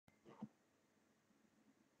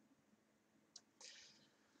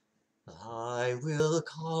I will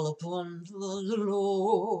call upon the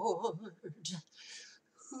Lord,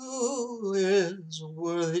 who is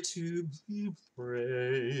worthy to be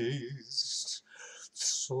praised.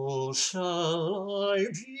 So shall I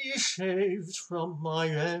be saved from my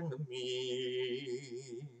enemies.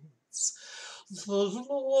 The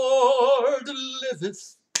Lord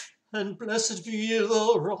liveth, and blessed be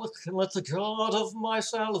the rock, and let the God of my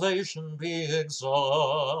salvation be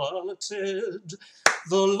exalted.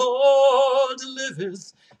 The Lord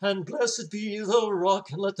liveth, and blessed be the rock,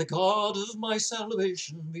 and let the God of my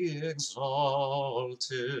salvation be exalted.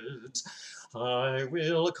 I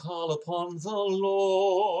will call upon the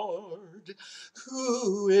Lord,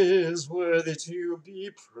 who is worthy to be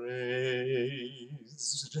praised.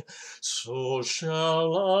 So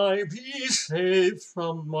shall I be saved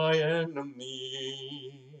from my enemies.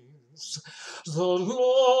 The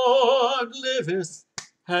Lord liveth,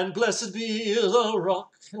 and blessed be the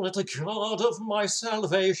rock, and let the God of my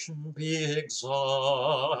salvation be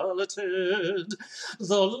exalted.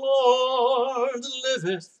 The Lord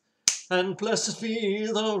liveth, and blessed be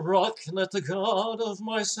the rock, and let the God of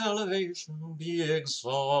my salvation be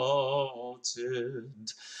exalted.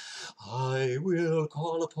 I will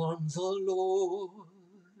call upon the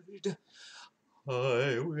Lord.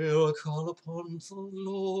 I will call upon the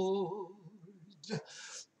Lord.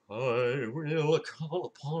 I will call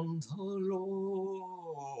upon the Lord.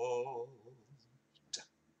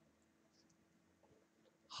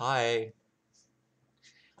 Hi.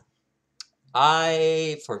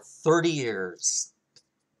 For 30 years,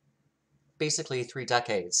 basically 3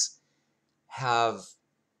 decades, have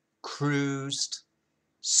cruised,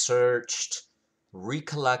 searched,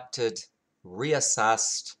 recollected,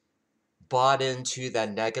 reassessed, bought into the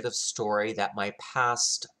negative story that my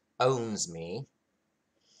past owns me,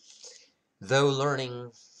 though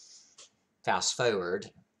learning, fast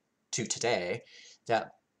forward to today,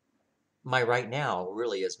 that my right now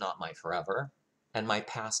really is not my forever, and my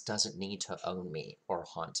past doesn't need to own me or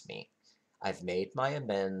haunt me. I've made my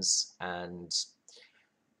amends, and,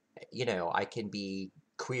 I can be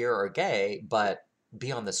queer or gay, but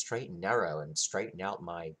be on the straight and narrow and straighten out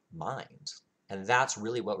my mind. And that's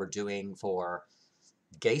really what we're doing for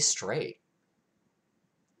gay, straight,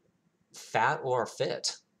 fat or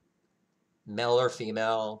fit, male or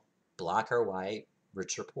female, black or white,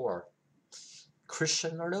 rich or poor,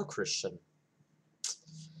 Christian or no Christian.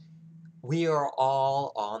 We are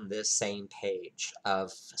all on this same page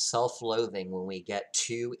of self-loathing when we get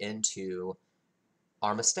too into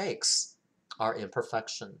our mistakes, our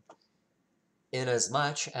imperfection.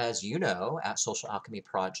 Inasmuch as at Social Alchemy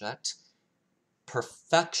Project,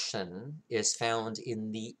 perfection is found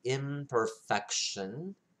in the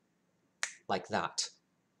imperfection, like that,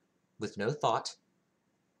 with no thought,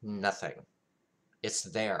 nothing. It's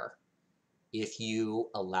there. If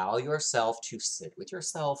you allow yourself to sit with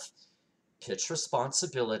yourself, pitch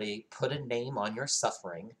responsibility, put a name on your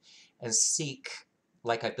suffering, and seek,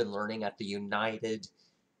 like I've been learning at the United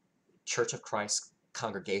Church of Christ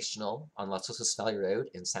Congregational on Las Luces Valley Road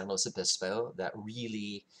in San Luis Obispo, that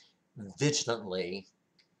really vigilantly,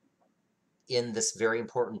 in this very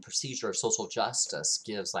important procedure of social justice,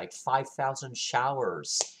 gives like 5,000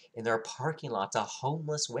 showers in their parking lot to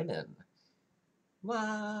homeless women.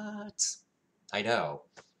 What? I know.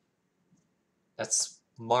 That's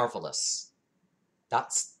marvelous.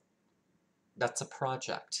 That's a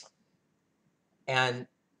project. And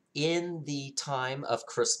in the time of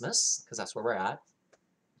Christmas, because that's where we're at,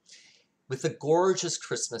 with the gorgeous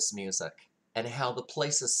Christmas music and how the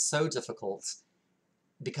place is so difficult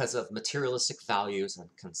because of materialistic values and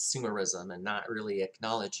consumerism and not really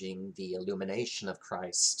acknowledging the illumination of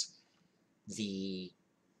Christ, the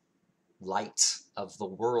light of the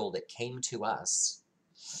world that came to us.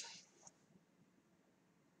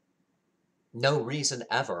 No reason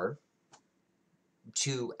ever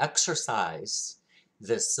to exercise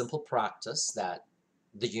this simple practice that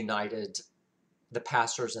the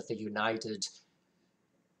pastors at the United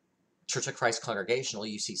Church of Christ Congregational,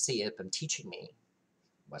 UCC, have been teaching me.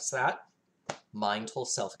 What's that? Mindful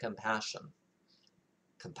self-compassion.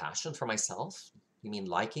 Compassion for myself? You mean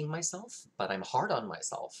liking myself? But I'm hard on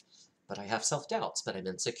myself. But I have self-doubts, but I'm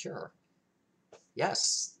insecure.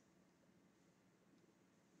 Yes.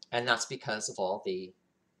 And that's because of all the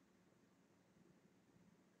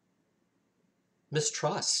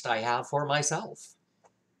mistrust I have for myself.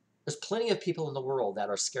 There's plenty of people in the world that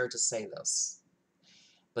are scared to say this.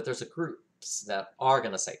 But there's a groups that are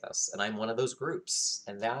going to say this, and I'm one of those groups.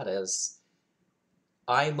 And that is,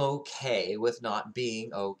 I'm okay with not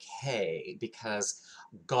being okay because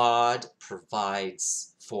God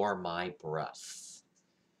provides for my breath.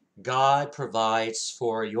 God provides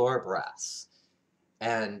for your breath,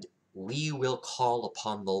 and we will call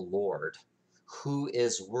upon the Lord, who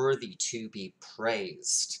is worthy to be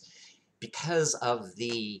praised. Because of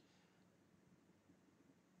the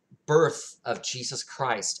birth of Jesus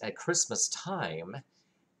Christ at Christmas time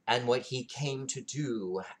and what he came to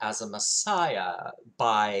do as a Messiah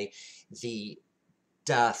by the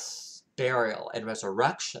death, burial, and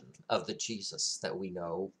resurrection of the Jesus that we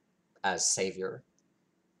know as Savior,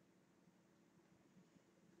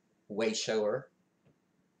 way shower.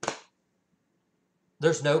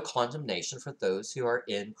 There's no condemnation for those who are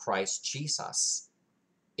in Christ Jesus.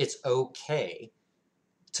 It's okay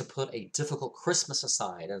to put a difficult Christmas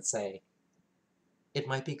aside and say, it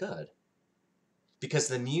might be good. Because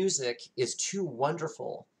the music is too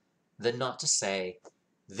wonderful than not to say,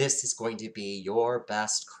 this is going to be your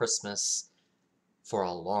best Christmas for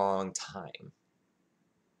a long time.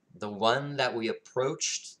 The one that we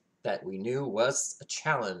approached that we knew was a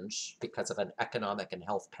challenge because of an economic and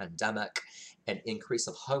health pandemic, an increase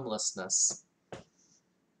of homelessness,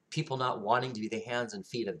 people not wanting to be the hands and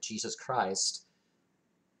feet of Jesus Christ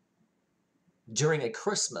during a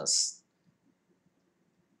Christmas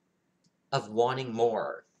of wanting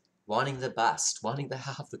more, wanting the best, wanting to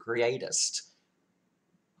have the greatest.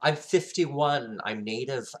 I'm 51, I'm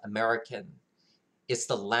Native American. It's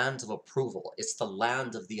the land of approval. It's the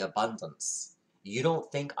land of the abundance. You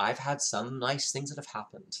don't think I've had some nice things that have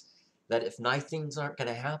happened? That if nice things aren't going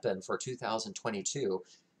to happen for 2022,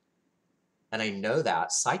 and I know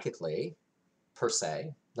that psychically, per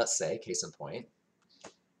se, let's say, case in point,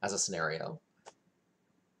 as a scenario,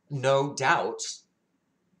 no doubt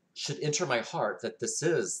should enter my heart that this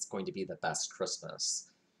is going to be the best Christmas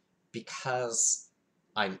because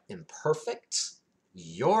I'm imperfect,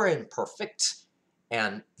 you're imperfect,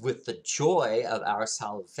 and with the joy of our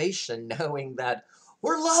salvation, knowing that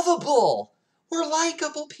we're lovable, we're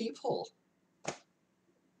likable people.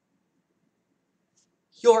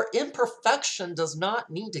 Your imperfection does not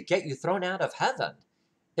need to get you thrown out of heaven.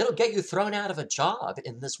 It'll get you thrown out of a job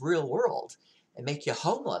in this real world and make you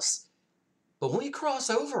homeless. But when you cross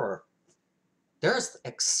over, there's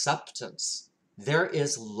acceptance. There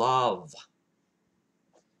is love.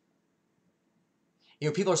 You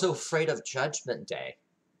know, people are so afraid of Judgment Day.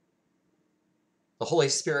 The Holy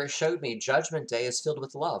Spirit showed me Judgment Day is filled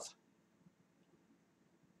with love.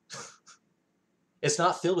 It's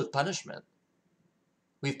not filled with punishment.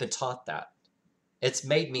 We've been taught that. It's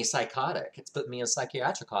made me psychotic. It's put me in a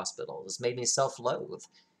psychiatric hospital. It's made me self-loathe.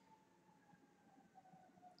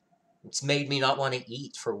 It's made me not want to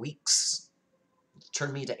eat for weeks. It's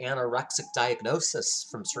turned me to anorexic diagnosis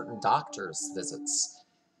from certain doctors' visits.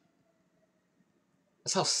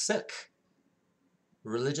 That's how sick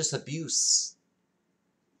religious abuse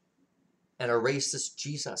and a racist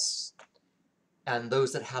Jesus and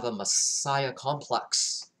those that have a Messiah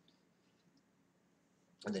complex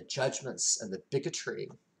and the judgments and the bigotry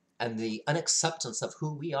and the unacceptance of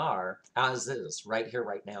who we are as is right here,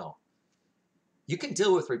 right now. You can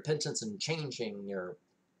deal with repentance and changing your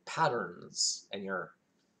patterns and your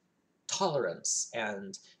tolerance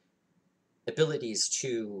and abilities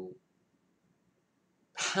to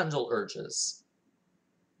handle urges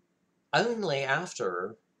only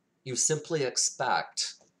after you simply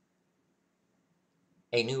expect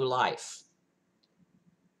a new life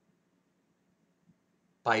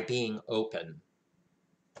by being open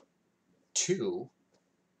to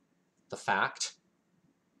the fact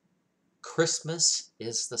Christmas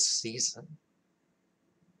is the season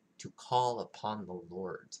to call upon the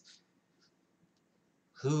Lord,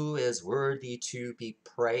 who is worthy to be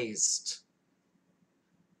praised,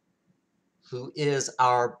 who is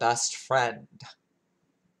our best friend,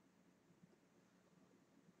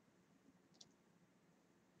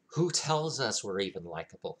 who tells us we're even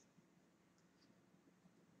likable.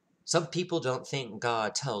 Some people don't think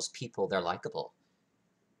God tells people they're likable.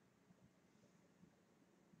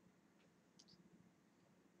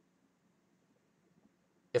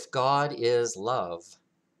 If God is love,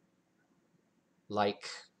 like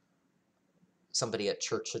somebody at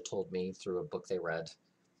church had told me through a book they read,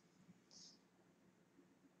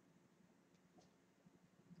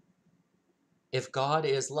 if God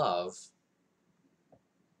is love,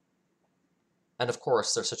 and of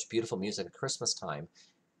course there's such beautiful music at Christmas time,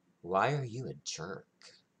 why are you a jerk?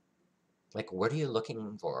 Like, what are you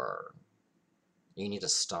looking for? You need to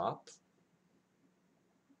stop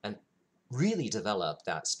and really develop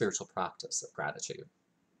that spiritual practice of gratitude.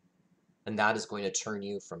 And that is going to turn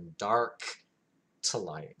you from dark to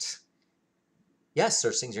light. Yes,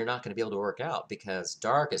 there's things you're not going to be able to work out because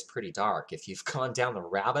dark is pretty dark. If you've gone down the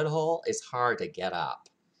rabbit hole, it's hard to get up.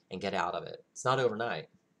 and get out of it. It's not overnight.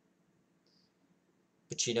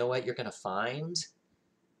 But you know what you're going to find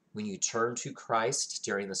when you turn to Christ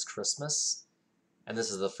during this Christmas? And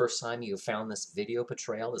this is the first time you found this video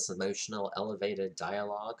portrayal, this emotional, elevated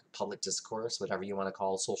dialogue, public discourse, whatever you want to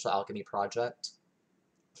call social alchemy project.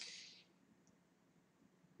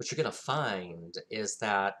 What you're going to find is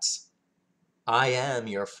that I am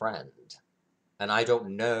your friend, and I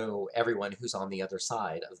don't know everyone who's on the other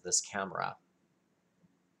side of this camera.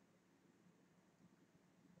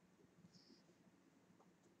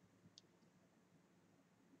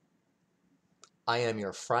 I am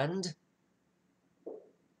your friend,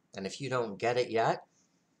 and if you don't get it yet,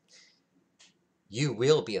 you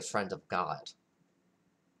will be a friend of God.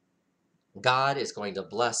 God is going to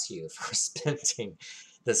bless you for spending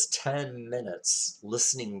this 10 minutes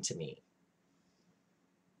listening to me,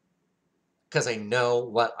 because I know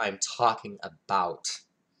what I'm talking about.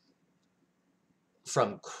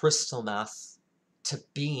 From crystal meth to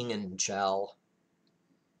being in jail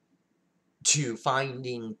to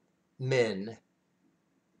finding men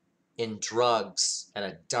in drugs and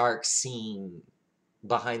a dark scene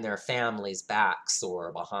behind their families' backs,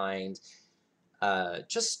 or behind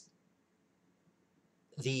just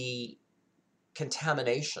the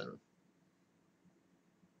contamination,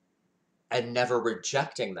 and never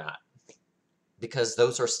rejecting that, because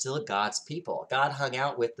those are still God's people. God hung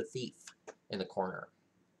out with the thief in the corner.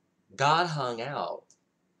 God hung out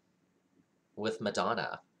with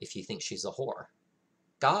Madonna, if you think she's a whore.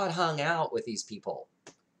 God hung out with these people.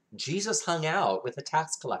 Jesus hung out with the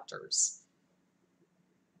tax collectors.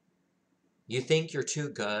 You think you're too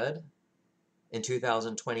good in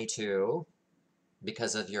 2022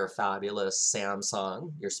 because of your fabulous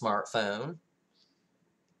Samsung, your smartphone,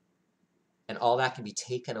 and all that can be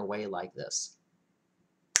taken away like this.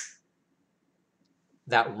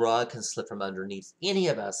 That rug can slip from underneath any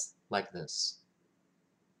of us like this.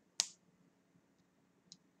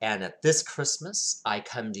 And at this Christmas, I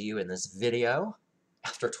come to you in this video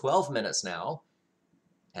after 12 minutes now,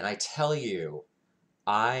 and I tell you,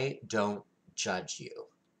 I don't judge you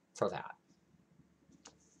for that.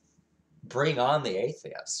 Bring on the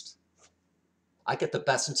atheist. I get the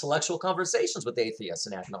best intellectual conversations with atheists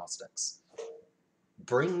and agnostics.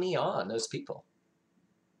 Bring me on those people.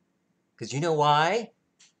 Because you know why?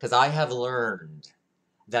 Because I have learned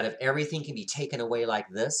that if everything can be taken away like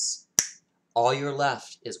this, all you're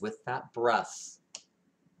left is with that breath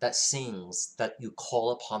that sings that you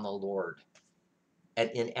call upon the Lord. And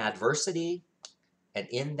in adversity and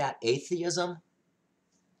in that atheism,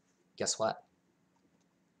 guess what?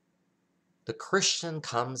 The Christian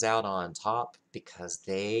comes out on top because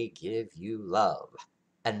they give you love,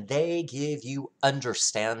 and they give you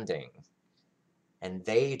understanding, and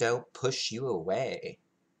they don't push you away.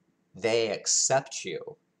 They accept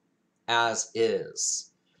you as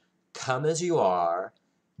is. Come as you are,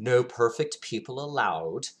 no perfect people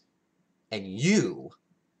allowed, and you,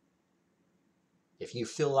 if you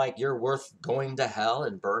feel like you're worth going to hell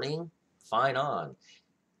and burning, fine on.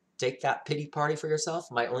 Take that pity party for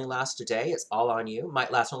yourself. Might only last a day. It's all on you.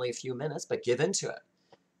 Might last only a few minutes, but give into it.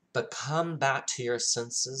 But come back to your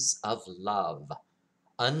senses of love,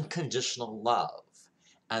 unconditional love,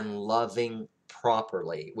 and loving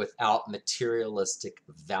properly without materialistic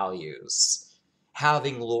values.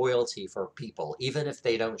 Having loyalty for people, even if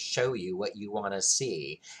they don't show you what you want to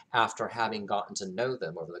see after having gotten to know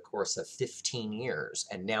them over the course of 15 years,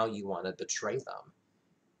 and now you want to betray them.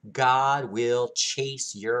 God will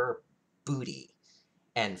chase your booty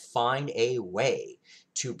and find a way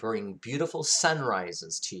to bring beautiful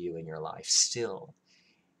sunrises to you in your life still.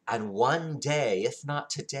 And one day, if not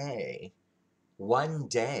today, one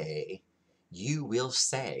day, you will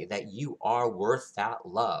say that you are worth that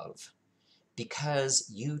love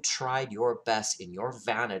because you tried your best in your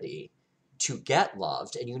vanity to get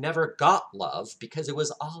loved, and you never got love because it was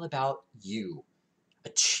all about you.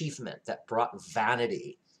 Achievement that brought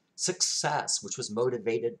vanity. Success, which was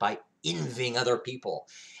motivated by envying other people.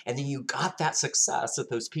 And then you got that success of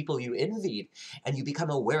those people you envied, and you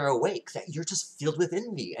become awake that you're just filled with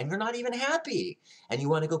envy, and you're not even happy, and you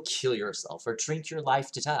want to go kill yourself or drink your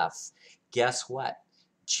life to death. Guess what?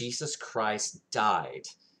 Jesus Christ died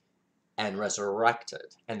and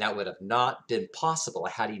resurrected, and that would have not been possible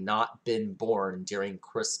had he not been born during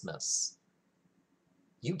Christmas.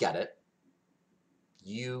 You get it.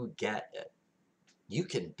 You get it. You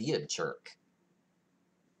can be a jerk,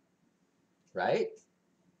 right?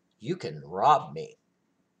 You can rob me.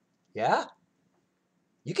 Yeah?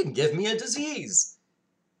 You can give me a disease.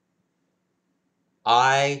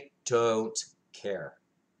 I don't care.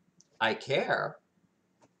 I care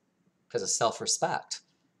because of self-respect.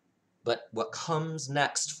 But what comes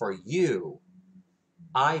next for you,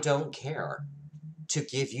 I don't care to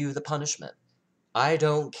give you the punishment. I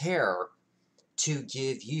don't care to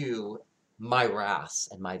give you my wrath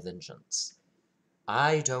and my vengeance.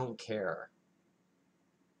 I don't care.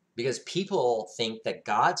 Because people think that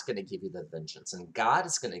God's going to give you the vengeance and God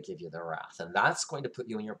is going to give you the wrath, and that's going to put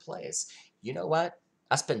you in your place. You know what?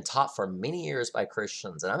 That's been taught for many years by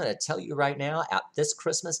Christians, and I'm going to tell you right now, at this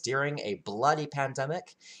Christmas during a bloody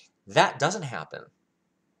pandemic, that doesn't happen.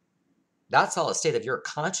 That's all a state of your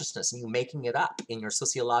consciousness and you making it up in your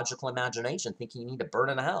sociological imagination, thinking you need to burn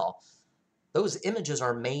in hell. Those images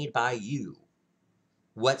are made by you.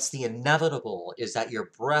 What's the inevitable is that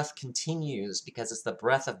your breath continues because it's the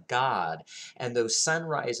breath of God, and those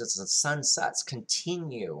sunrises and sunsets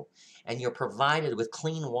continue, and you're provided with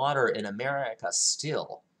clean water in America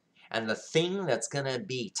still. And the thing that's going to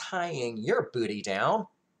be tying your booty down,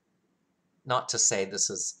 not to say this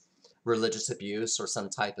is religious abuse or some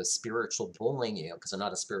type of spiritual bullying you, because I'm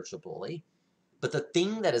not a spiritual bully, but the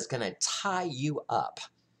thing that is going to tie you up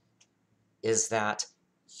is that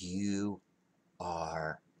you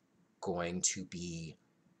are going to be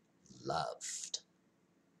loved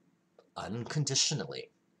unconditionally.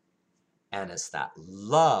 And it's that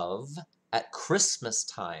love at Christmas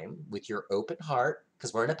time with your open heart,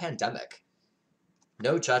 because we're in a pandemic.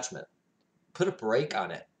 No judgment. Put a break on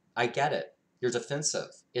it. I get it. You're defensive.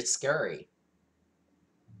 It's scary.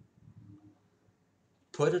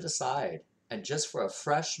 Put it aside. And just for a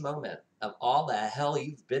fresh moment of all the hell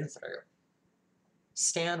you've been through,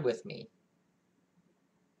 stand with me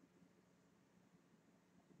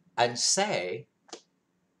and say,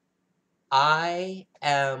 I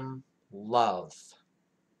am love.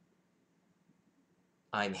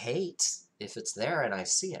 I'm hate if it's there and I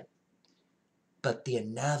see it. But the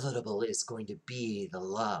inevitable is going to be the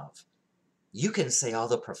love. You can say all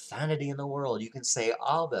the profanity in the world. You can say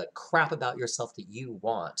all the crap about yourself that you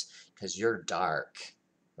want because you're dark,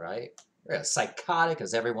 right? You're as psychotic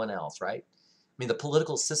as everyone else, right? I mean, the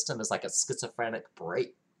political system is like a schizophrenic brain.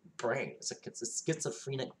 It's a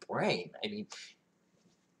schizophrenic brain. I mean,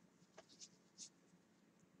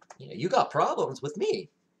 you got problems with me,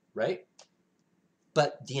 right?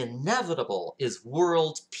 But the inevitable is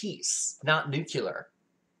world peace, not nuclear.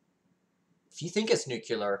 If you think it's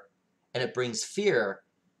nuclear and it brings fear,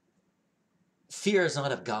 fear is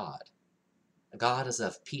not of God. God is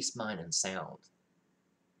of peace, mind, and sound.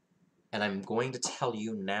 And I'm going to tell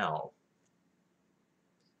you now,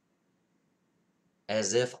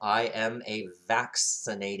 as if I am a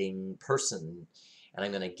vaccinating person, and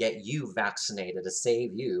I'm going to get you vaccinated to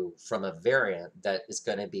save you from a variant that is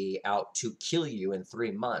going to be out to kill you in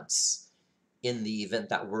 3 months in the event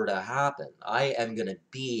that were to happen. I am going to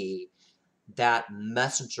be that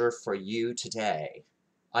messenger for you today.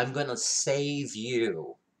 I'm going to save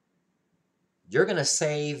you. You're going to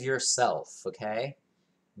save yourself, okay?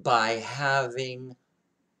 By having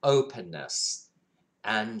openness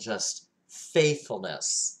and just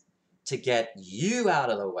faithfulness to get you out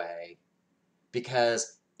of the way,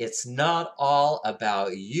 because it's not all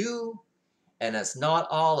about you and it's not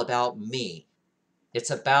all about me. It's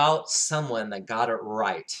about someone that got it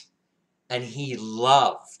right, and he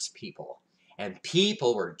loved people, and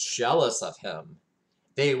people were jealous of him.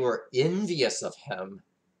 They were envious of him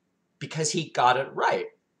because he got it right,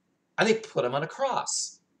 and they put him on a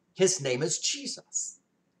cross. His name is Jesus.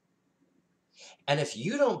 And if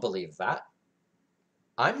you don't believe that,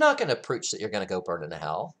 I'm not going to preach that you're going to go burn in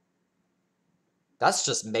hell. That's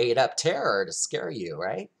just made up terror to scare you,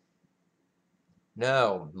 right?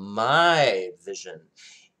 No, my vision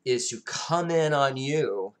is to come in on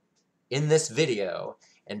you in this video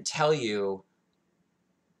and tell you,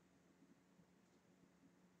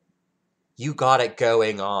 you got it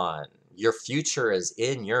going on. Your future is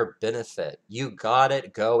in your benefit. You got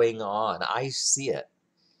it going on. I see it.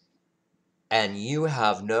 And you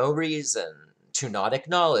have no reason to not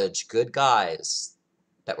acknowledge good guys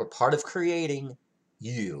that were part of creating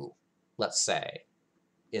you, let's say,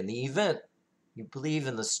 in the event you believe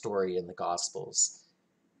in the story in the Gospels.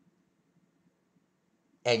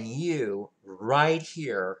 And you, right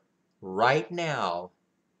here, right now,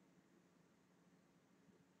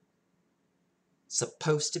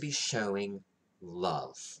 supposed to be showing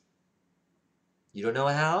love. You don't know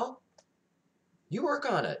how? You work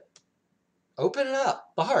on it. Open it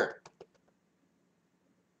up, the heart.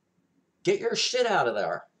 Get your shit out of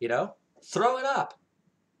there, Throw it up.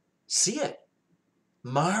 See it.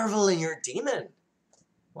 Marvel in your demon.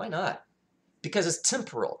 Why not? Because it's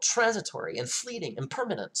temporal, transitory, and fleeting,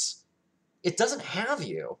 impermanent. It doesn't have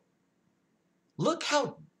you. Look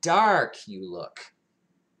how dark you look.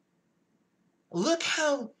 Look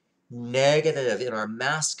how negative in our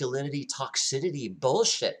masculinity, toxicity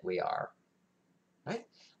bullshit we are, right?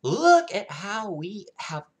 Look at how we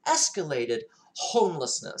have escalated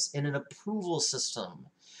homelessness in an approval system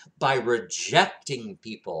by rejecting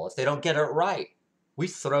people. If they don't get it right, we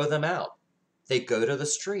throw them out. They go to the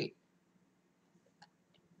street.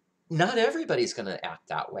 Not everybody's going to act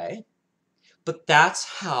that way, but that's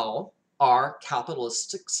how our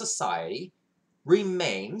capitalistic society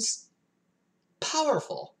remains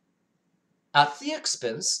powerful at the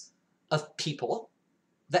expense of people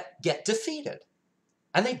that get defeated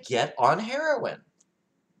and they get on heroin.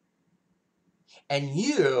 And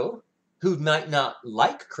you, who might not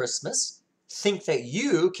like Christmas, think that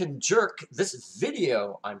you can jerk this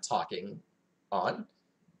video I'm talking on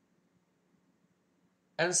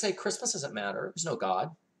and say Christmas doesn't matter, there's no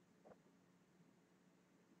God.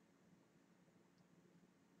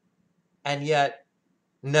 And yet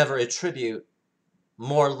never attribute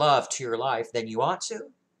more love to your life than you ought to.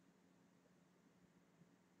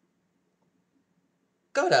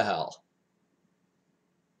 Go to hell.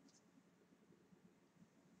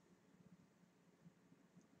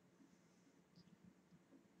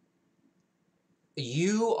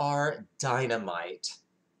 You are dynamite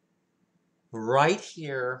right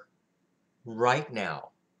here, right now.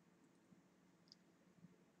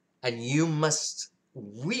 And you must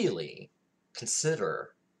really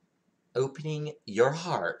consider opening your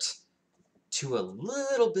heart to a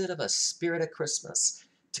little bit of a spirit of Christmas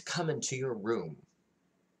to come into your room.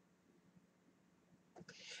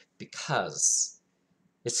 Because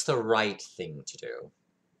it's the right thing to do.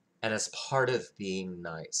 And it's part of being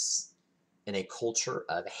nice in a culture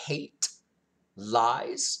of hate,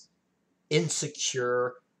 lies,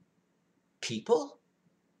 insecure people,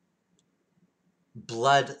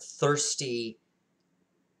 bloodthirsty,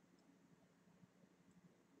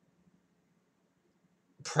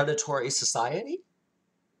 predatory society.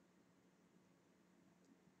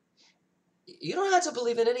 You don't have to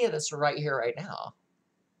believe in any of this right here, right now.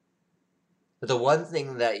 But the one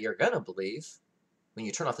thing that you're going to believe when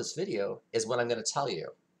you turn off this video is what I'm going to tell you,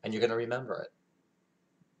 and you're going to remember it.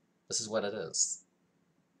 This is what it is.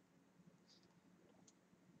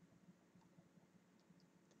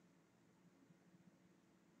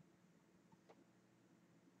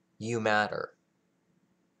 You matter.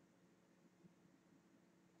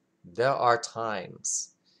 There are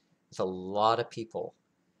times with a lot of people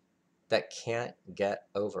that can't get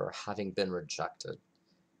over having been rejected,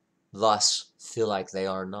 thus feel like they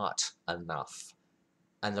are not enough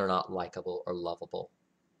and they're not likable or lovable.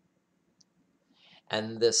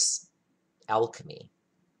 And this alchemy,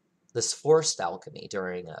 this forced alchemy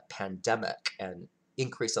during a pandemic and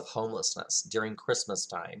increase of homelessness during Christmas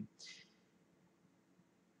time,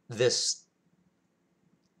 this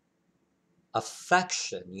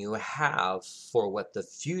affection you have for what the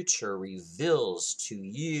future reveals to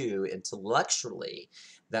you intellectually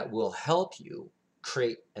that will help you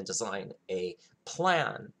create and design a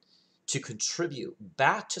plan to contribute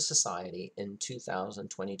back to society in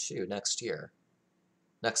 2022, next year,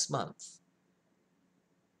 next month.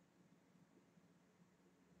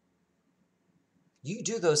 You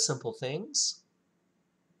do those simple things,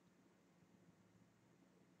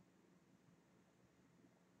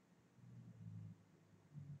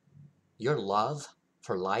 your love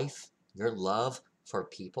for life, your love for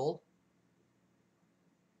people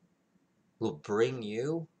will bring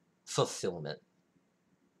you fulfillment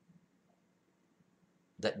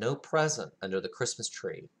that no present under the Christmas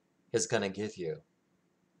tree is going to give you.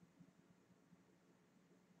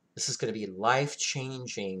 This is going to be a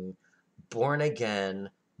life-changing,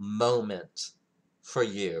 born-again moment for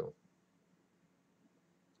you.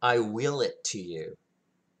 I will it to you.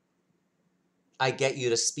 I get you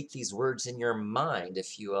to speak these words in your mind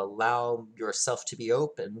if you allow yourself to be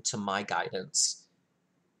open to my guidance.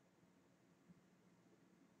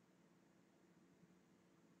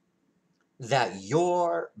 That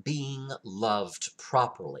you're being loved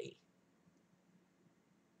properly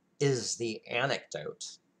is the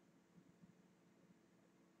antidote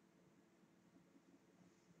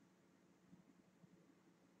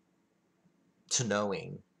to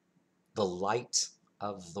knowing the light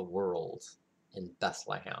of the world in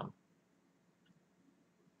Bethlehem.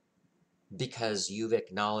 Because you've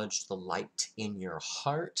acknowledged the light in your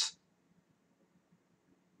heart,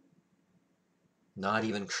 not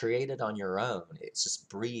even created on your own. It's just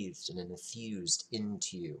breathed and infused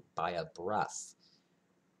into you by a breath,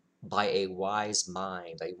 by a wise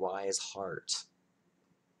mind, a wise heart.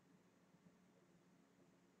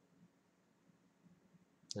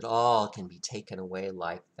 It all can be taken away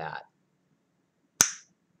like that.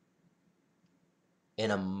 in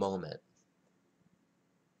a moment,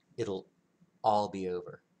 it'll all be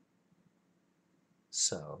over.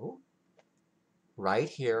 So, right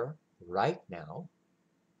here, right now,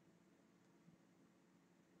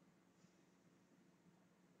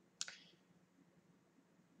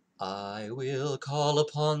 I will call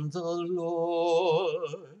upon the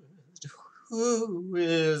Lord, who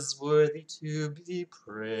is worthy to be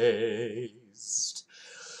praised.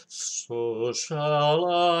 So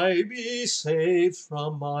shall I be saved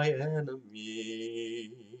from my enemies.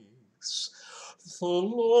 The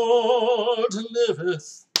Lord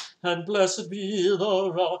liveth, and blessed be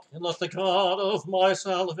the rock, and let the God of my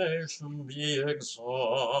salvation be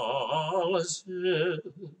exalted.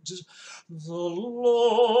 The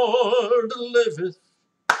Lord liveth,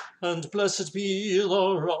 and blessed be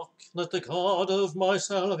the rock, let the God of my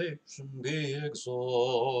salvation be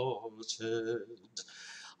exalted.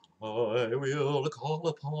 I will call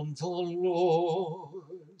upon the Lord.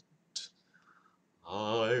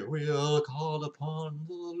 I will call upon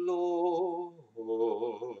the Lord.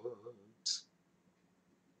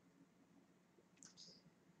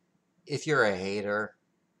 If you're a hater,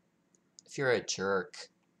 if you're a jerk,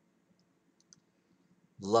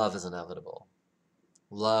 love is inevitable.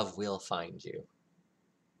 Love will find you. You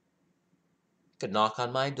could knock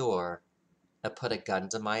on my door and put a gun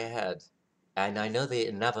to my head, and I know the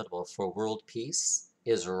inevitable for world peace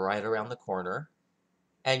is right around the corner,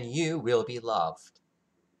 and you will be loved.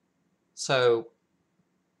 So,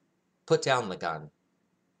 put down the gun.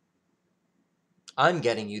 I'm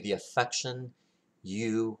getting you the affection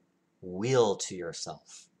you will to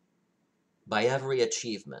yourself by every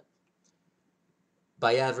achievement,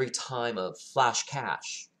 by every time of flash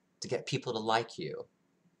cash to get people to like you.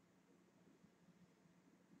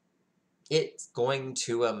 It's going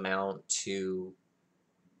to amount to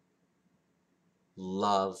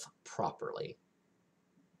love properly.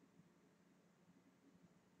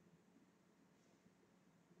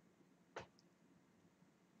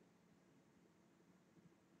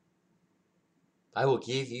 I will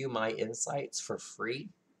give you my insights for free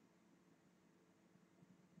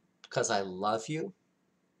because I love you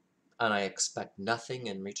and I expect nothing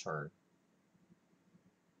in return.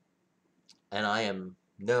 And I am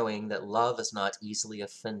knowing that love is not easily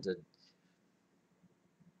offended.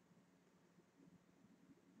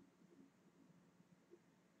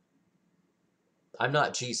 I'm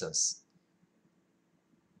not Jesus.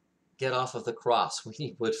 Get off of the cross. We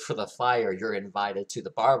need wood for the fire. You're invited to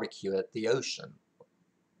the barbecue at the ocean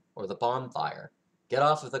or the bonfire. Get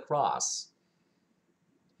off of the cross.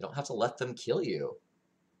 You don't have to let them kill you.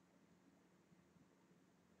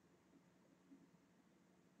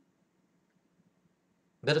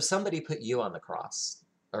 But if somebody put you on the cross,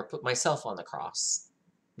 or put myself on the cross,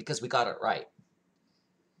 because we got it right,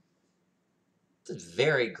 it's a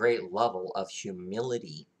very great level of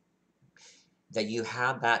humility that you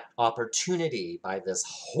have that opportunity by this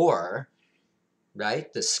horror,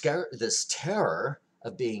 right? This terror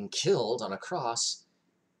of being killed on a cross,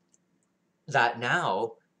 that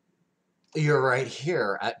now you're right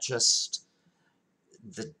here at just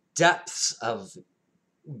the depths of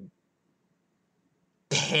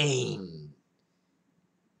pain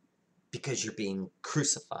because you're being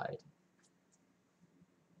crucified.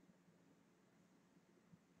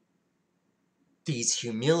 These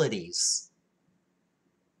humilities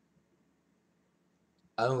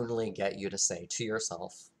only get you to say to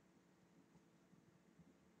yourself,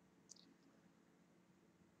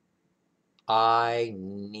 I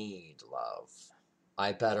need love.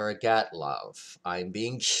 I better get love. I'm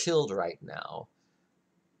being killed right now.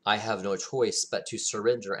 I have no choice but to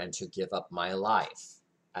surrender and to give up my life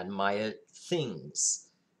and my things.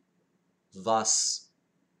 Thus,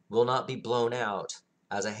 will not be blown out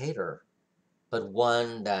as a hater, but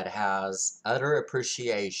one that has utter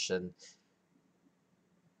appreciation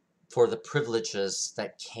for the privileges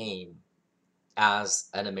that came as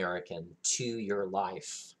an American to your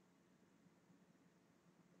life.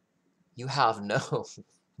 You have no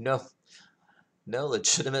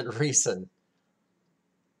legitimate reason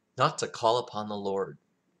not to call upon the Lord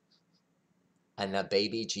and that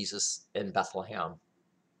baby Jesus in Bethlehem.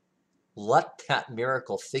 Let that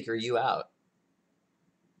miracle figure you out.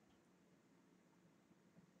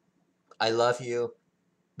 I love you.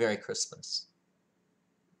 Merry Christmas.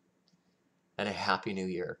 And a Happy New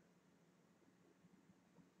Year.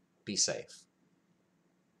 Be safe.